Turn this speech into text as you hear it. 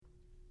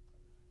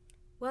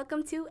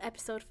Welcome to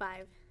episode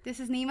 5. This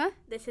is Nima.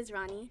 This is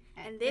Rani.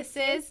 And this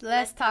is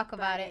Let's Talk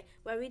About It,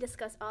 where we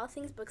discuss all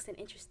things books and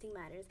interesting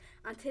matters.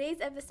 On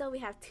today's episode, we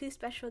have 2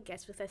 special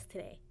guests with us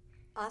today.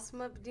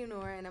 Asma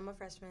Abdunor, and I'm a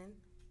freshman.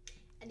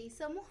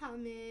 Anissa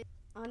Muhammad.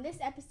 On this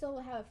episode,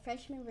 we'll have a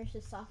freshman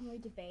versus sophomore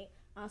debate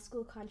on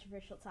school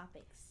controversial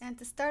topics. And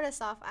to start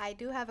us off, I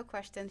do have a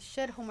question.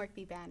 Should homework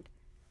be banned?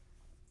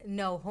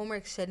 No,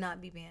 homework should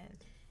not be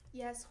banned.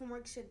 Yes,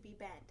 homework should be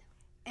banned.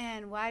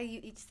 And why do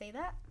you each say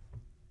that?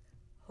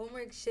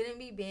 Homework shouldn't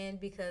be banned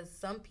because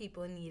some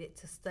people need it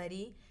to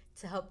study,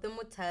 to help them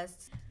with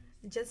tests.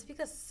 Just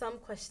because some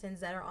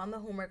questions that are on the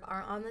homework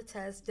aren't on the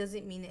test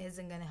doesn't mean it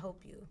isn't going to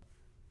help you.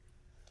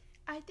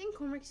 I think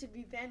homework should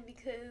be banned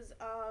because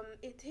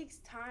it takes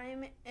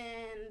time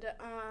and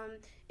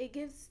it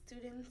gives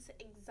students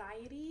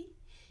anxiety.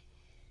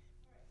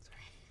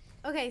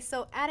 Okay,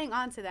 so adding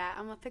on to that,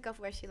 I'm going to pick up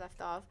where she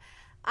left off.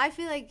 I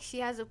feel like she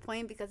has a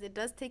point because it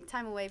does take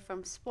time away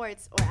from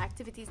sports or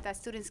activities that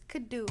students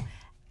could do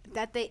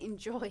that they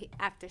enjoy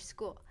after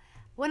school.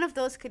 One of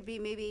those could be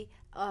maybe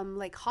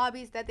like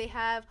hobbies that they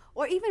have,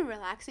 or even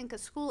relaxing,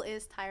 because school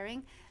is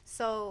tiring.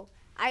 So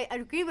I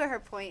agree with her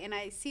point, and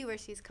I see where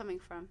she's coming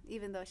from,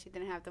 even though she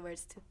didn't have the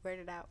words to word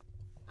it out.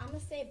 I'm going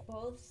to say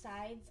both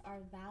sides are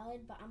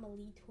valid, but I'm going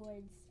to lead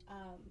towards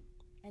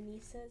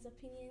Anissa's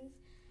opinions.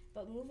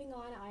 But moving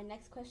on, our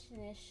next question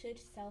is, should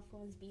cell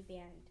phones be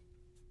banned?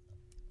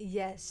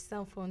 Yes,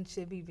 cell phones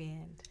should be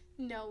banned.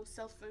 No,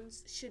 cell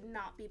phones should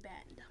not be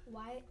banned.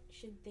 Why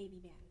should they be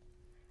banned?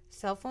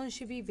 Cell phones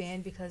should be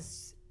banned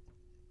because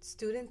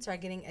students are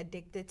getting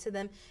addicted to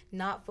them,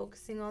 not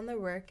focusing on their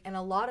work, and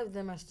a lot of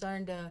them are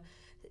starting to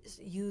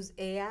use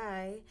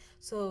AI,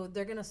 so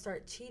they're going to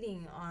start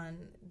cheating on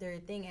their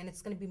thing, and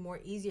it's going to be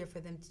more easier for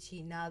them to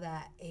cheat now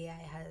that AI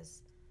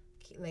has,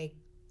 like,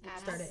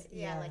 started.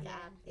 Yeah, like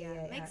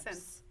AI makes apps.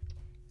 sense.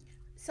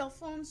 Cell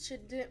phones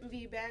shouldn't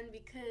be banned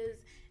because,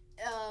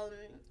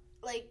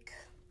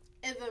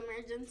 if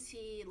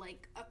emergency,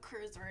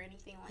 occurs or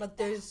anything like that. But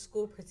there's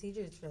school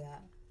procedures for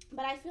that.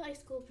 But I feel like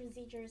school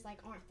procedures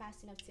aren't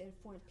fast enough to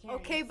inform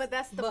parents. Okay, but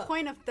that's the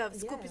point of the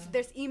school. Yeah.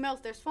 There's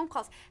emails, there's phone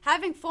calls.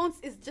 Having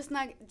phones is just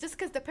not, just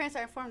because the parents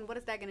are informed, what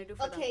is that going to do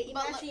for them? Okay,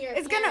 imagine you're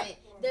it's a parent.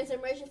 There's an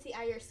emergency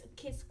at your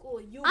kid's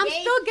school. I'm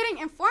still getting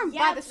informed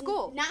by the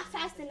school. Not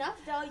fast enough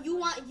though. You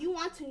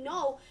want to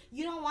know.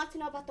 You don't want to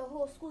know about the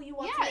whole school. You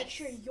want to make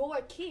sure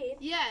your kid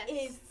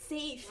is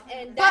safe,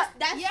 and that's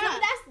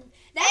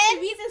the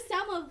reason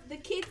some of the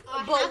kids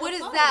are. But what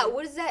is that?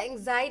 What is that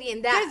anxiety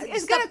and that?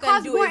 It's going to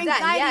cause more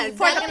anxiety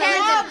for the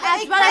parents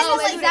as well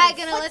as is that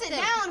gonna puts it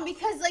down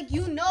because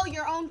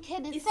your own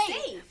kid is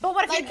safe. But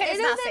what if your kid is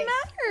not safe?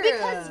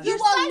 Because your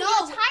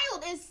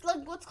child is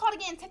what's called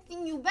again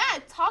texting you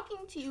back, talking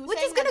to you, which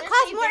is going to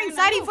cause more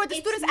anxiety for the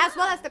students as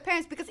well as the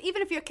parents, because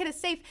even if your kid is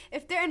safe,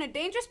 if they're in a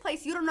dangerous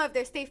place, you don't know if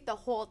they're safe the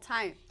whole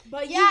time.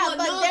 But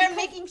they're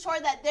making sure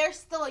that they're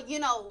still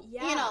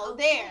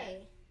there.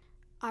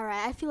 All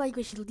right, I feel like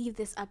we should leave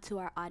this up to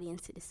our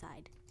audience to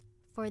decide.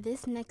 For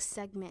this next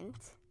segment,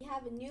 we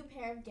have a new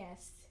pair of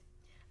guests.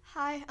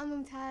 Hi, I'm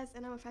Mumtaz,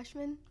 and I'm a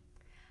freshman.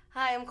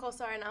 Hi, I'm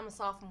Kosar, and I'm a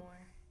sophomore.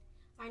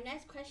 Our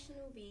next question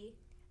will be,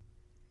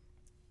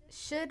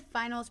 should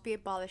finals be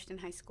abolished in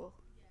high school?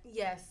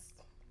 Yes.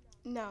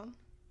 No.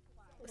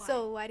 why?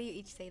 So why do you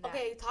each say that?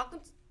 Okay,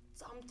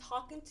 I'm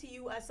talking to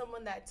you as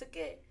someone that took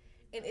it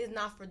and is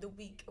not for the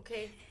weak,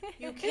 okay?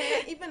 You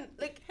can't even,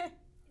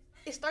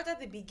 it starts at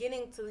the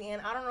beginning to the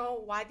end. I don't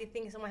know why they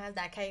think someone has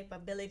that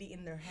capability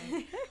in their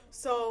head.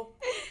 So,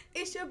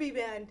 it should be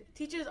banned.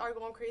 Teachers are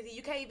going crazy.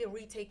 You can't even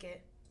retake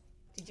it.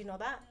 Did you know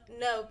that?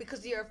 No,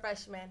 because you're a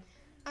freshman.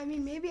 I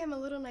mean, maybe I'm a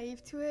little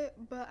naive to it,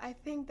 but I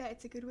think that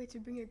it's a good way to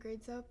bring your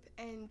grades up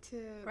and to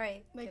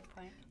good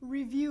point.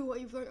 review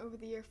what you've learned over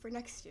the year for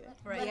next year.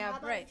 Right. But how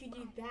about if you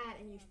do bad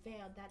and you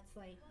fail? That's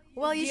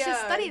Well, you should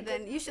study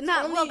then. You should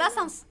not. Well, that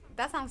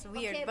sounds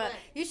weird, Okay, but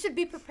you should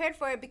be prepared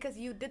for it because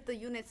you did the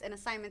units and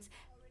assignments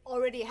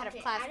already ahead of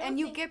class, and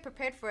you get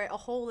prepared for it a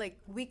whole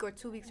week or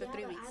 2 weeks or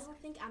 3 weeks. I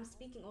don't think I'm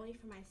speaking only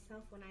for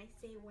myself when I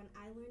say when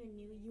I learn a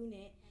new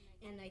unit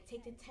and I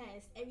take the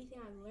test, everything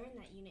I learned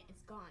that unit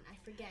is gone. I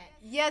forget.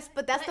 Yes,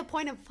 but that's the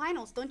point of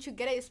finals. Don't you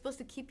get it? It's supposed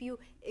to keep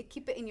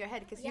it in your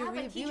head because you're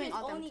reviewing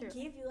all them too. Teachers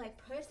only give you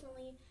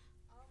personally,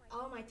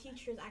 all my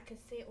teachers I could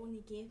say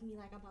only gave me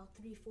about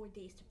 3-4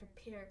 days to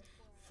prepare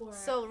for.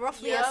 So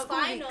roughly a school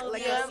final,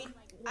 week,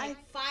 5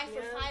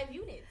 for 5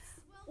 units.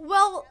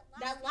 Well,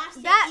 that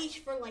lasted each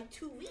for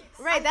 2 weeks.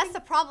 Right, that's the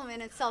problem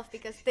in itself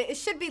because it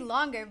should be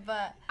longer,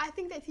 but I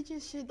think that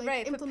teachers should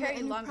implement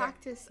a new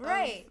practice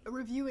of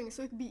reviewing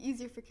so it could be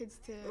easier for kids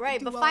to do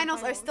but well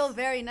finals are still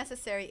very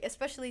necessary,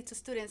 especially to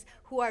students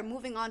who are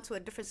moving on to a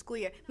different school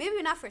year. Maybe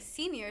not for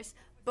seniors,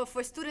 But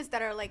for students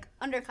that are like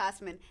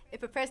underclassmen, it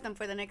prepares them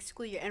for the next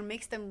school year and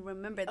makes them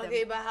remember them.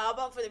 Okay, but how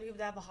about for the people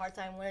that have a hard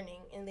time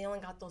learning and they only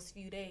got those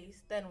few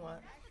days? Then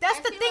what? That's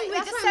the thing. We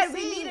just said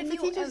we need a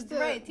new teachers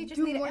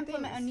need to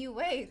implement a new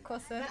way.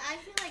 But I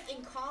feel like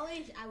in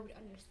college I would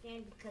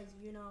understand because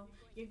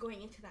you're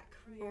going into that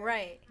career.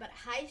 Right. But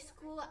high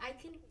school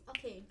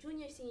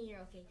junior, senior year,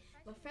 okay.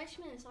 But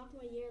freshman and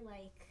sophomore year,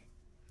 like,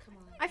 come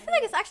on. I feel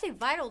like it's actually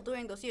vital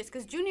during those years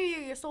because junior year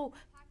you're so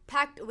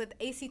packed with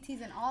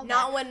ACTs and all that.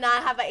 Not when I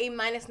have an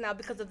A- now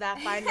because of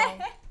that final.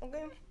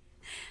 Okay.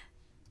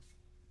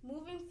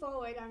 Moving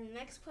forward, our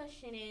next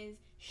question is,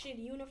 should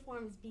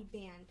uniforms be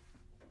banned?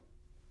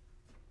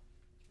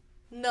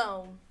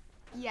 No.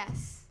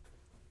 Yes.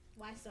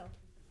 Why so?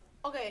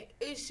 Okay,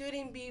 it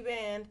shouldn't be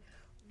banned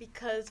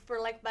because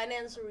for like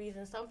financial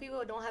reasons, some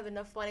people don't have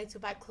enough money to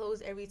buy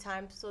clothes every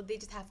time, so they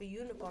just have a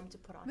uniform to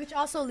put on. Which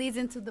also leads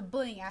into the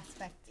bullying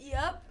aspect.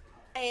 Yep.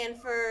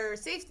 And for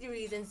safety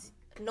reasons,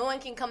 no one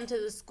can come to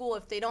the school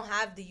if they don't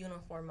have the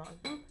uniform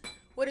on.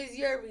 What is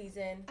your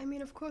reason? I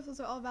mean, of course, those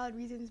are all valid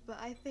reasons, but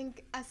I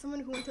think as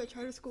someone who went to a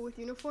charter school with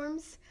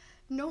uniforms,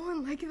 no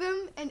one liked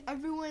them, and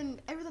everyone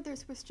thought they were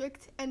super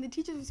strict, and the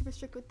teachers were super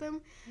strict with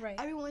them. Right.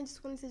 Everyone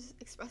just wanted to just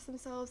express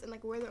themselves and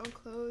like wear their own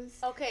clothes.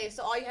 Okay,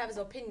 so all you have is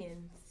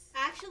opinions.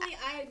 Actually,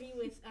 I agree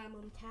with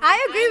Mumtaz.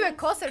 I agree with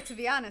Koser, to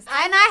be honest.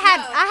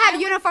 I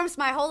had uniforms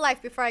my whole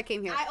life before I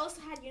came here. I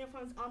also had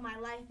uniforms all my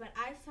life, but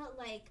I felt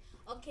like,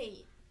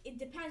 okay, it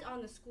depends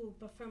on the school,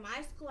 but for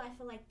my school, I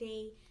feel like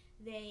they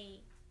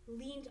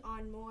leaned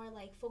on more,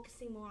 like,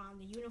 focusing more on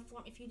the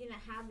uniform. If you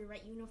didn't have the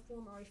right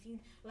uniform or if you,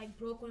 like,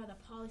 broke one of the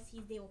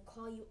policies, they will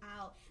call you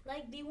out.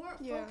 Like, they weren't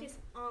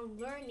focused on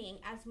learning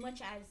as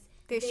much as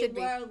they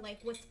were, like,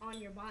 what's on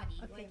your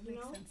body. Okay,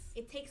 like, sense.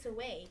 It takes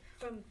away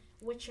from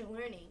what you're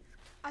learning.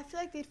 I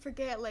feel like they'd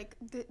forget, like,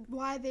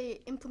 why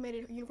they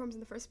implemented uniforms in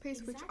the first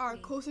place, which are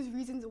closest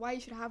reasons why you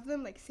should have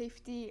them, like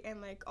safety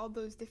and, like, all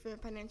those different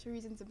financial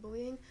reasons and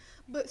bullying.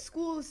 But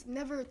schools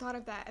never thought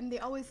of that, and they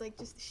always, like,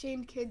 just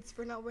shamed kids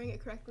for not wearing it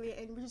correctly,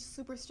 and we're just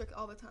super strict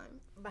all the time.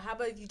 But how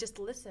about you just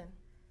listen?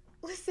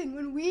 Listen,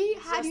 when we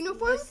had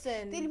uniforms,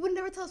 they would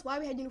never tell us why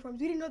we had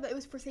uniforms. We didn't know that it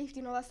was for safety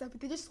and all that stuff,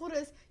 but they just told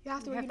us you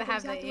have to wear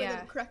uniforms, you have to wear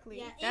them correctly.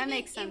 Yeah, that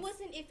makes sense. It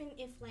wasn't even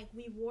if, like,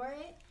 we wore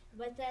it,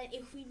 but then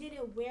if we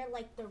didn't wear,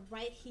 like, the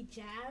right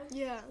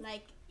hijab,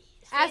 like,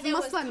 as a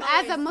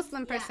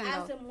Muslim person,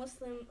 as a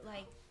Muslim,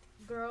 like,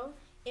 girl,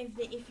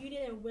 if you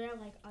didn't wear,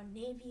 like, a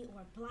navy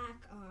or black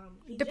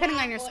hijab, depending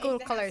on your school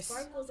if colors,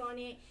 sparkles on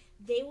it,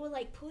 they will,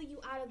 like, pull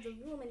you out of the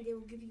room and they will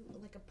give you,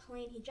 like, a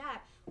plain hijab.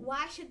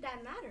 Why should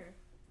that matter?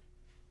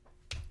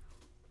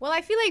 Well,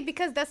 I feel like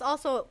because that's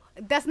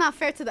not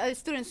fair to the other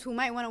students who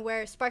might want to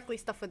wear sparkly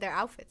stuff with their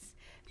outfits.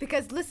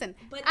 Because listen,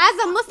 as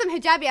a Muslim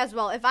hijabi as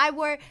well, if I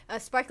wore a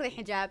sparkly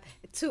hijab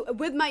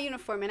with my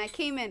uniform and I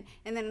came in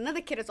and then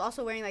another kid is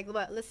also wearing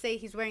let's say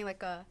he's wearing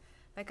like a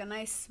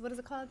nice, what is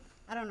it called?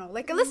 I don't know.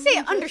 Let's say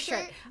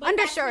undershirt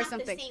or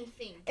something. The same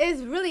thing.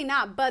 It's really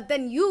not. But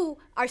then you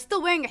are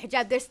still wearing a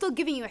hijab. They're still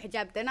giving you a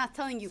hijab. They're not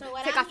telling you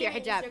take off your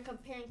hijab. So you're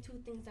comparing two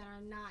things that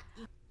are not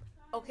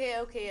equal.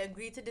 Okay,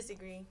 agree to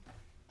disagree.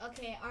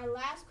 Okay, our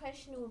last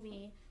question will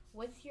be,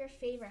 what's your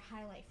favorite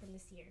highlight from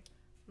this year?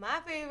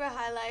 My favorite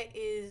highlight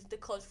is the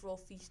cultural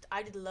feast.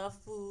 I just love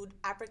food,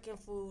 African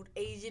food,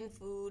 Asian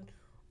food,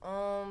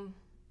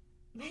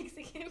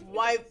 Mexican food.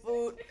 White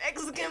food,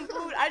 Mexican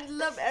food. I just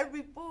love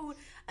every food.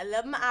 I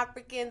love my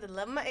Africans. I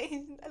love my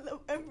Asians. I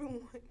love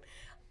everyone.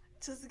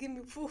 Just give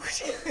me food.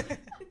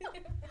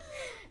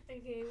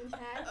 Okay,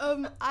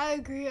 I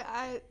agree.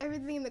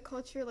 Everything in the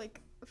culture,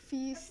 like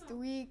feast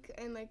week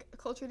and like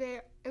culture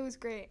day, it was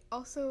great.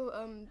 Also,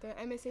 the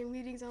MSA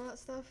meetings and all that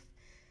stuff,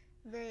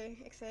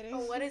 very exciting.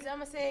 Oh, what is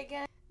MSA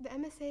again? The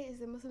MSA is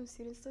the Muslim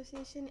Student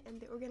Association, and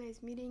they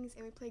organize meetings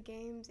and we play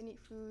games and eat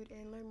food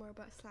and learn more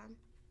about Islam.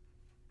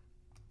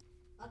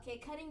 Okay,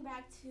 cutting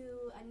back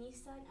to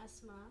Anissa and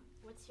Asma,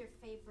 what's your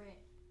favorite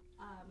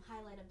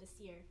highlight of this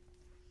year?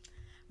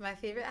 My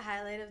favorite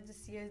highlight of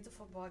this year is the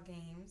football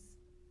games.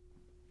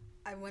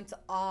 I went to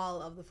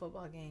all of the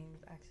football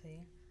games,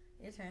 actually.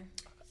 Your turn.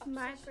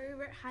 My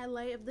favorite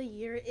highlight of the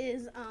year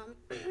is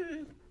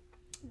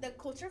the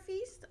culture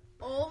feast.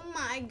 Oh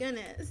my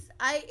goodness.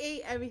 I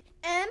ate everything.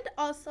 And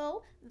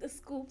also the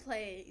school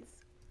plays.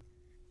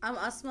 I'm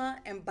Asma,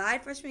 and bye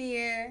freshman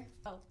year.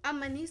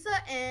 I'm Anissa,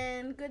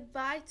 and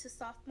goodbye to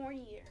sophomore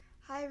year.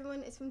 Hi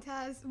everyone, it's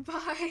Mumtaz.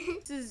 Bye.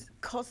 This is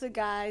Culture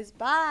Guys.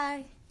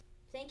 Bye.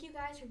 Thank you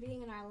guys for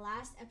being in our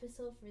last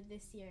episode for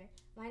this year.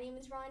 My name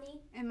is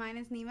Rani. And mine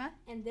is Nima.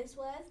 And this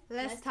was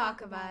Let's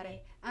Talk About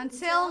It.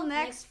 Until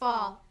next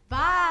fall.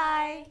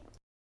 Bye.